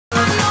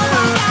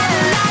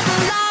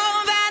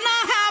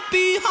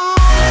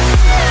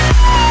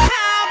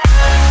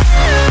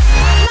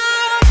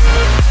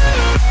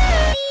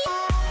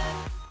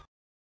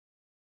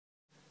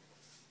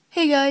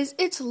Hey guys,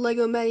 it's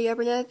Lego Maddy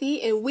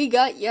and we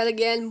got yet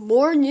again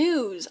more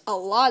news. A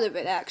lot of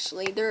it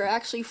actually. They're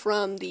actually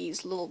from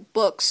these little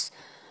books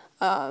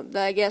that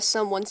I guess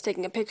someone's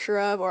taking a picture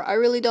of, or I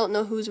really don't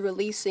know who's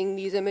releasing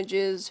these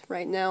images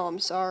right now. I'm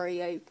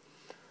sorry,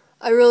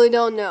 I really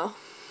don't know.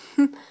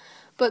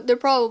 But they're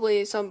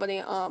probably somebody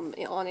on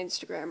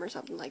Instagram or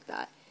something like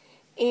that.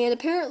 And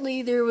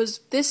apparently there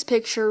was this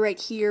picture right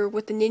here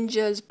with the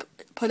ninjas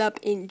put up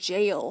in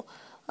jail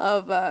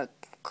of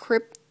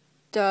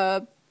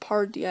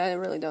I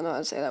really don't know how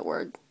to say that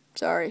word.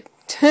 Sorry.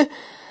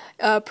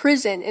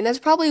 Prison, and that's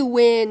probably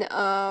when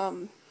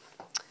the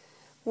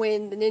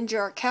ninja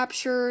are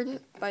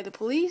captured by the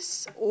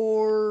police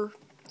or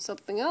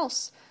something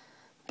else.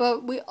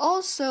 But we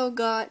also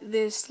got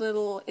this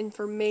little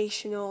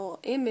informational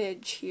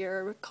image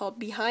here called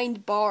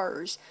Behind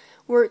Bars,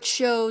 where it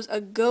shows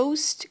a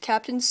ghost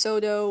Captain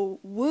Soto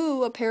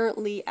Wu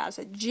apparently as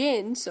a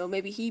djinn, so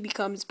maybe he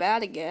becomes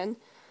bad again,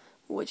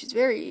 which is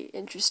very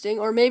interesting.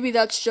 Or maybe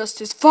that's just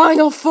his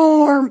final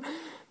form.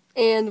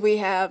 And we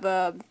have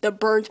the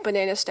burnt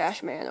banana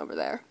stash man over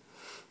there.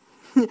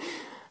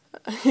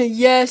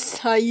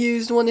 Yes, I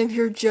used one of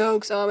your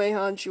jokes,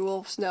 Amehan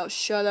Wolves. Now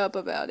shut up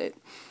about it.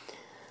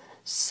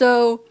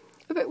 So,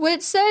 what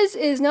it says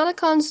is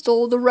Nanakon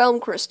stole the realm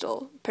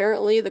crystal.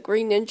 Apparently, the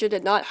green ninja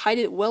did not hide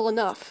it well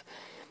enough.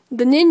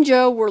 The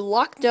ninja were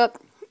locked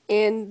up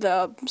in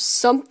the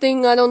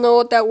something, I don't know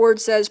what that word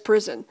says,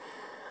 prison.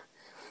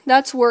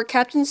 That's where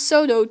Captain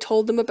Soto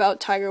told them about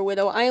Tiger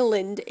Widow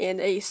Island and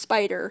a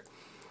spider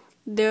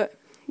there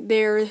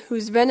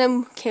whose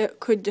venom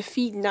could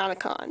defeat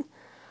Nanakon.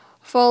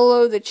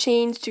 Follow the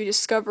chains to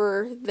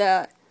discover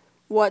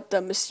what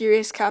the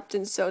mysterious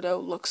Captain Soto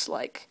looks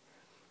like.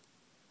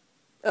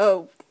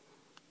 Oh,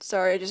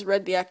 sorry, I just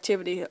read the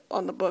activity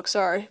on the book,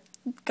 sorry.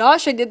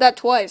 Gosh, I did that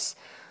twice.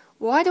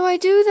 Why do I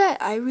do that?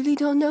 I really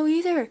don't know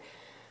either.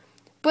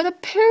 But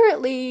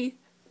apparently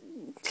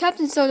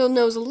Captain Soto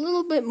knows a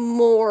little bit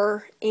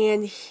more,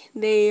 and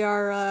they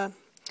are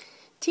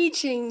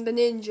teaching the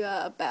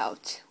ninja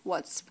about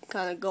what's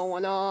kind of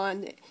going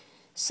on.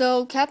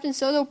 So Captain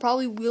Soto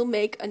probably will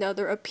make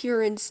another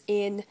appearance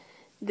in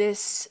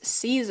this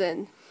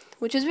season,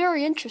 which is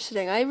very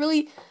interesting. I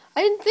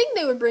didn't think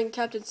they would bring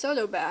Captain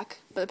Soto back,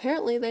 but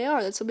apparently they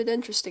are. That's a bit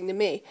interesting to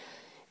me.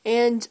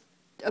 And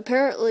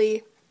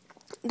apparently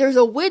there's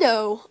a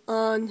widow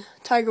on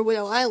Tiger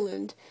Widow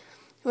Island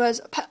who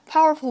has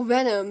powerful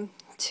venom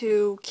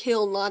to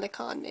kill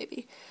Nanakon,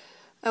 maybe.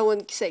 I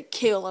wouldn't say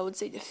kill, I would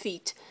say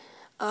defeat.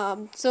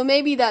 So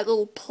maybe that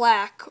little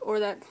plaque or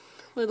that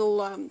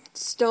little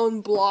stone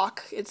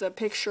block, it's a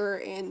picture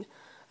in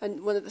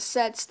one of the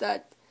sets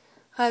that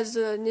has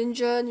a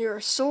ninja near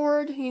a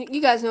sword.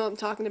 You guys know what I'm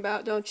talking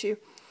about, don't you?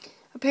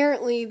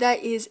 Apparently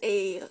that is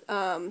a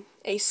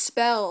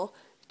spell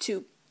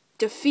to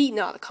defeat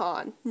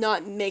Nanakon,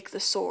 not make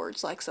the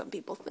swords like some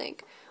people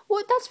think.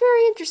 Well, that's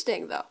very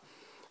interesting though.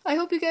 I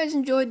hope you guys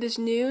enjoyed this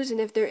news, and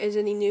if there is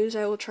any news,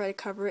 I will try to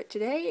cover it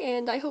today,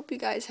 and I hope you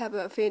guys have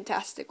a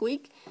fantastic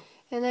week,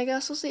 and I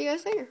guess I'll see you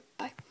guys later.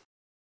 Bye.